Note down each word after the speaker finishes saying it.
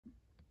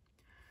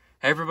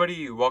Hey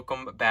everybody,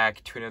 welcome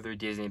back to another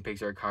Disney and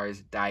Pixar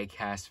Cars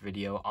diecast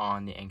video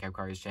on the NCAP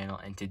Cars channel,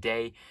 and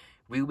today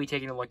we will be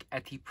taking a look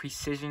at the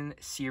Precision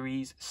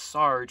Series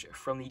Sarge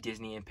from the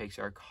Disney and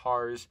Pixar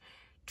Cars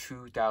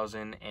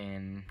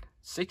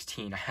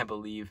 2016, I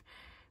believe,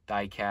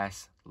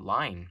 diecast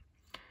line.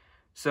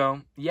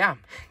 So yeah,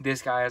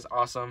 this guy is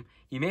awesome.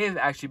 He may have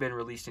actually been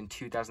released in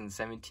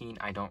 2017.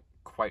 I don't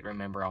quite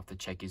remember. I'll have to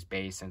check his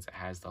base since it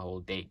has the whole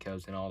date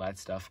codes and all that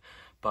stuff.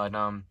 But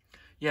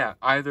yeah,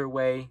 either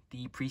way,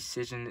 the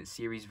Precision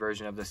Series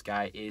version of this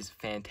guy is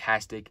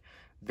fantastic.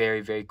 Very,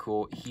 very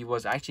cool. He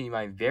was actually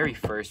my very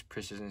first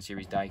Precision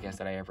Series diecast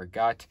that I ever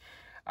got.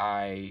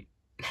 I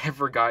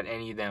never got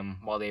any of them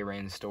while they were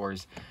in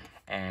stores.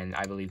 And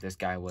I believe this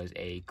guy was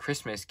a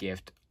Christmas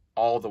gift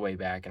all the way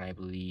back. And I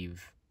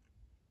believe,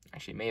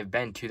 actually, it may have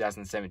been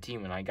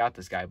 2017 when I got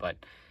this guy. But,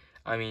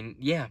 I mean,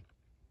 yeah.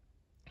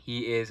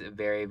 He is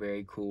very,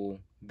 very cool,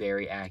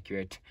 very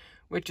accurate,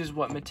 which is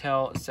what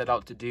Mattel set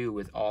out to do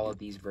with all of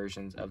these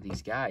versions of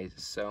these guys.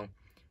 So,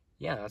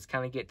 yeah, let's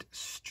kind of get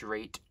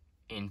straight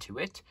into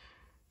it.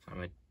 So I'm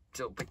going to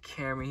tilt the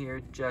camera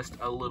here just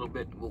a little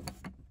bit. Whoa,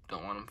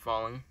 don't want him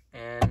falling.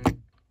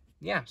 And,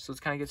 yeah, so let's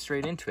kind of get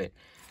straight into it.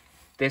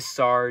 This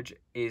Sarge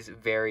is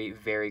very,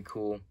 very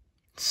cool.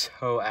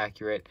 So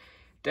accurate.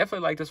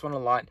 Definitely like this one a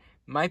lot.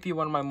 Might be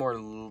one of my more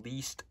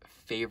least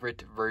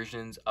favorite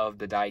versions of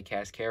the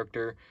diecast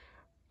character.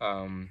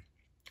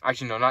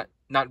 Actually, no,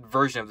 not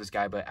version of this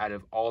guy, but out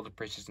of all the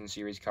Precision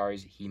Series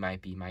cars, he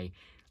might be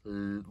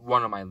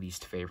one of my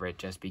least favorite,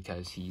 just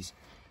because he's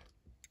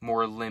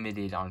more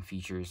limited on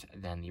features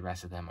than the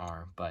rest of them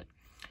are. But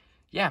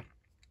yeah,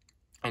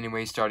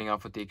 anyway, starting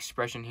off with the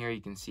expression here,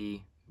 you can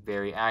see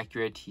very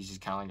accurate. He's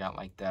just kind of got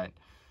like that,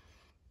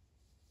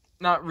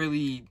 not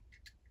really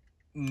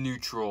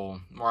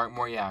neutral,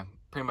 more yeah,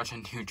 pretty much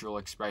a neutral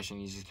expression.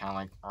 He's just kind of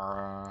like,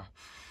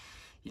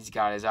 he's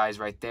got his eyes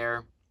right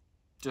there.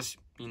 Just,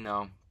 you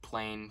know,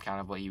 plain kind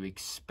of what you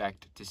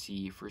expect to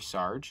see for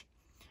Sarge.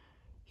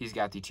 He's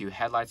got the two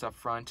headlights up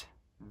front.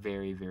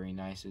 Very, very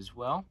nice as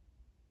well.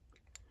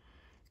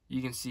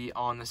 You can see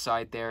on the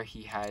side there,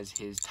 he has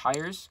his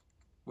tires,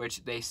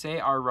 which they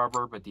say are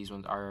rubber, but these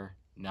ones are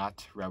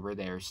not rubber.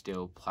 They are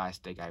still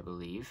plastic, I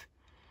believe.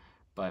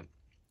 But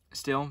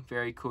still,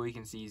 very cool. You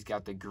can see he's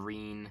got the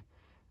green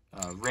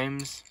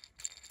rims,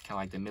 kind of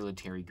like the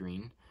military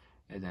green,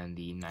 and then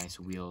the nice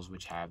wheels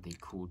which have the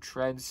cool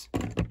treads,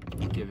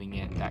 giving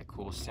it that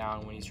cool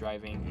sound when he's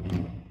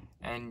driving.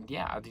 And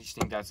yeah, I just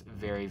think that's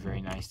very,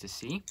 very nice to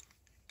see.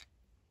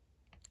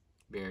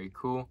 Very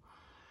cool.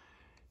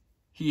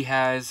 He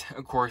has,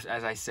 of course,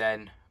 as I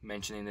said,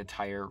 mentioning the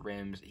tire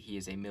rims, he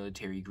is a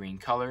military green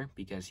color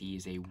because he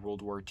is a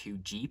World War II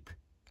Jeep,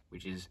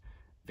 which is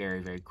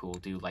very, very cool.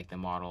 Do like the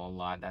model a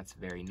lot. That's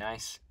very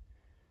nice.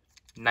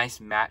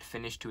 Nice matte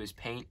finish to his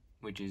paint,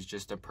 which is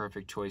just a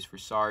perfect choice for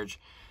Sarge.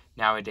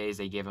 Nowadays,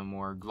 they give him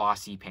more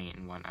glossy paint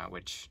and whatnot,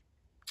 which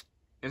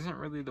isn't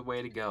really the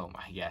way to go,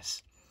 I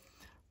guess.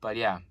 But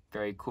yeah,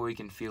 very cool. You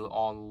can feel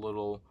all the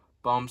little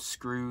bumps,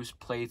 screws,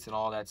 plates, and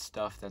all that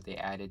stuff that they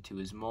added to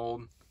his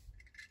mold.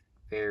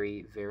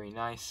 Very, very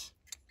nice.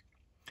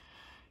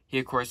 He,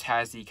 of course,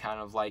 has the kind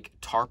of like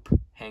tarp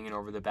hanging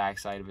over the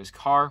backside of his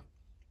car,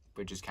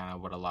 which is kind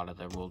of what a lot of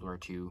the World War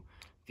II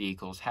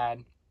vehicles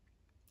had.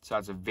 So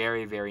that's a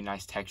very, very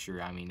nice texture.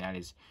 I mean, that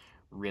is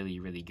really,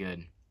 really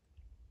good.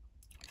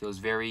 Feels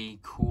very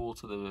cool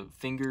to the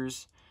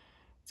fingers.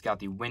 It's got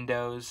the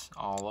windows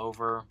all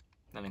over.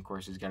 Then, of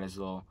course, he's got his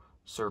little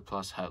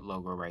Surplus Hut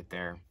logo right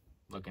there.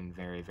 Looking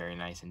very, very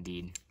nice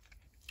indeed.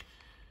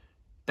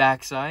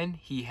 Backside,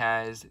 he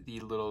has the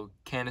little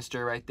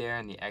canister right there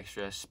and the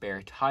extra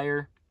spare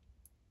tire.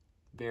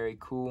 Very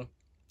cool.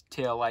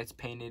 Tail lights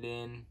painted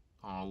in.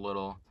 All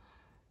little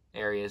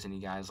areas, and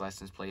he got his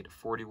license plate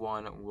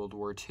 41 World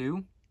War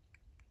II.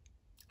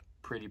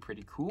 Pretty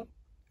cool.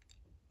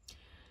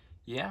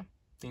 Yeah,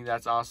 I think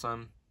that's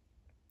awesome.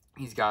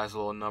 He's got his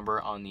little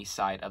number on the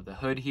side of the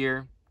hood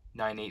here,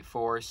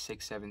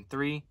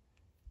 984673.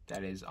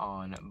 That is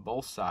on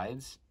both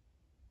sides.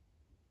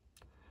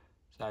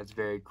 So that's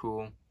very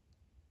cool.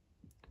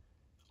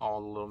 All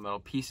the little metal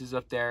pieces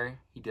up there.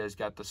 He does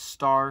got the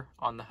star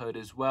on the hood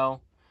as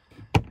well.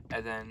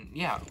 And then,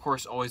 yeah, of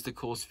course, always the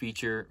coolest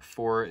feature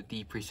for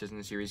the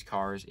Precision Series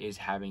cars is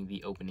having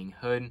the opening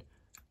hood,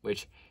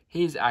 which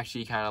his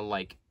actually kind of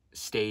like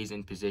stays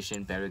in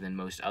position better than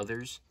most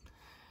others.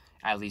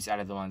 At least out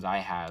of the ones I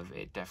have,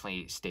 it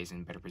definitely stays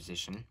in better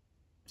position.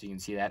 So you can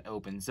see that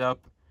opens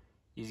up.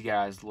 He's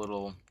got his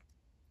little,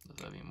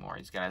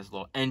 he's got his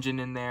little engine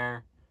in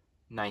there.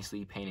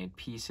 Nicely painted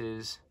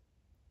pieces.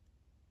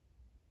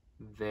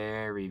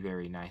 Very,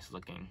 very nice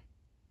looking.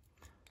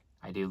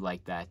 I do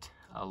like that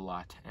a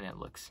lot, and it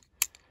looks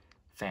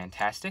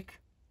fantastic.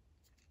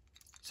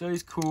 So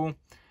he's cool.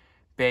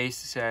 Base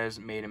says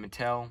made in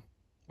Mattel,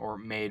 or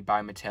made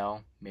by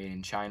Mattel, made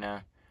in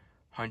China,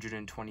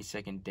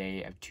 122nd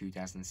day of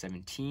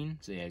 2017.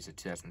 So yeah, it's a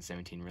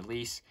 2017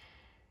 release.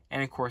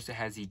 And of course it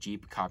has the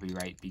Jeep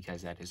copyright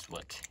because that is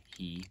what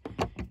he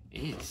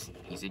is.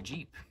 He's a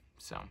Jeep.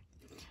 So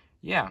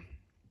yeah,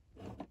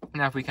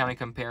 Now, if we kind of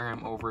compare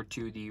him over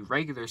to the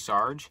regular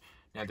Sarge,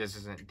 now this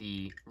isn't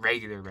the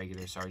regular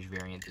Sarge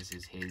variant. This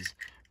is his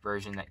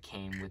version that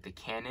came with the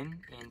cannon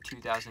in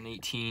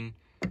 2018.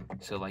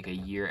 So like a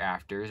year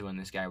after is when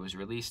this guy was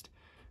released.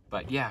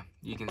 But yeah,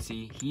 you can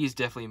see he's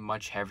definitely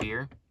much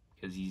heavier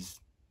because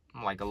he's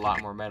like a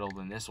lot more metal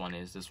than this one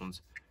is. This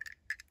one's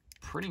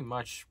pretty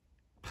much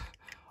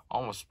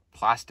almost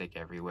plastic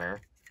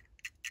everywhere.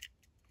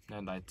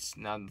 Now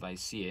that I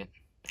see it.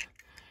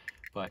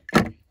 But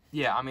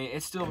yeah, I mean,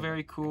 it's still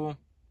very cool.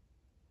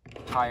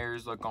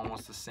 Tires look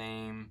almost the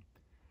same.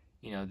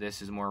 You know,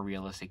 this is more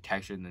realistic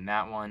texture than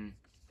that one.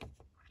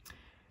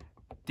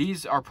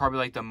 These are probably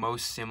like the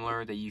most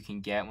similar that you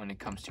can get when it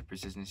comes to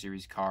Precision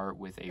Series car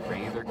with a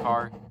regular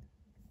car.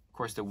 Of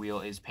course, the wheel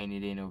is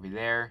painted in over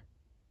there.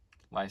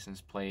 License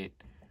plate,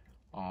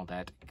 all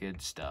that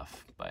good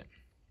stuff. But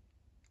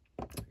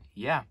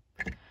yeah,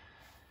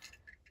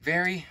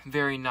 very,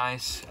 very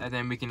nice. And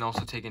then we can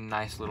also take a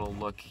nice little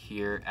look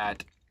here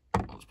at,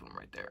 let's put him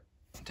right there.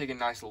 Take a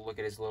nice little look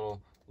at his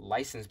little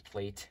license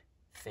plate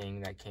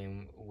thing that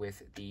came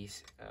with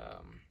these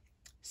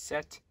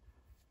set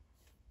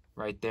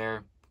right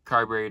there.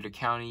 Carburetor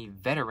County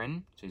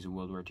veteran, so he's a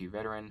World War II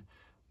veteran.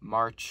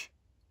 March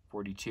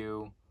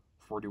 42,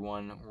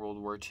 41 World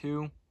War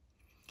II.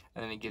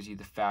 And then it gives you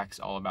the facts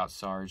all about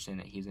Sarge, saying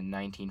that he's a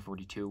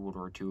 1942 World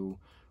War II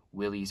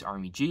Willys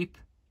Army Jeep.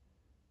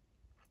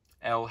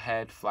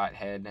 L-head,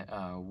 flathead,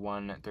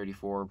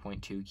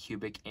 134.2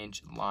 cubic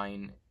inch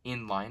inline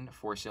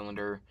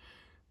 4-cylinder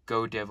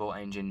Go Devil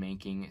engine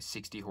making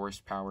 60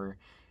 horsepower,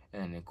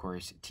 and then of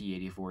course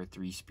T84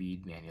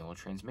 3-speed manual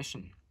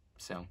transmission.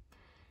 So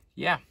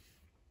yeah,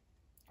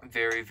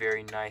 very,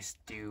 very nice.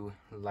 Do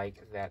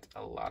like that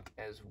a lot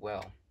as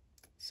well.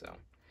 So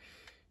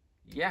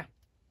yeah.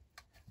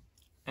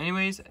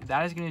 Anyways,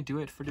 that is going to do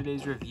it for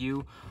today's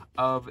review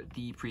of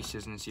the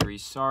Precision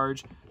Series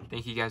Sarge.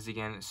 Thank you guys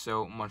again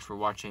so much for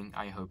watching.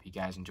 I hope you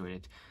guys enjoyed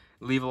it.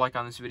 Leave a like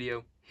on this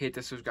video, hit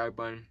the subscribe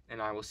button,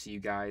 and I will see you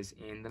guys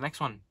in the next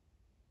one.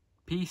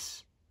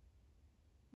 Peace.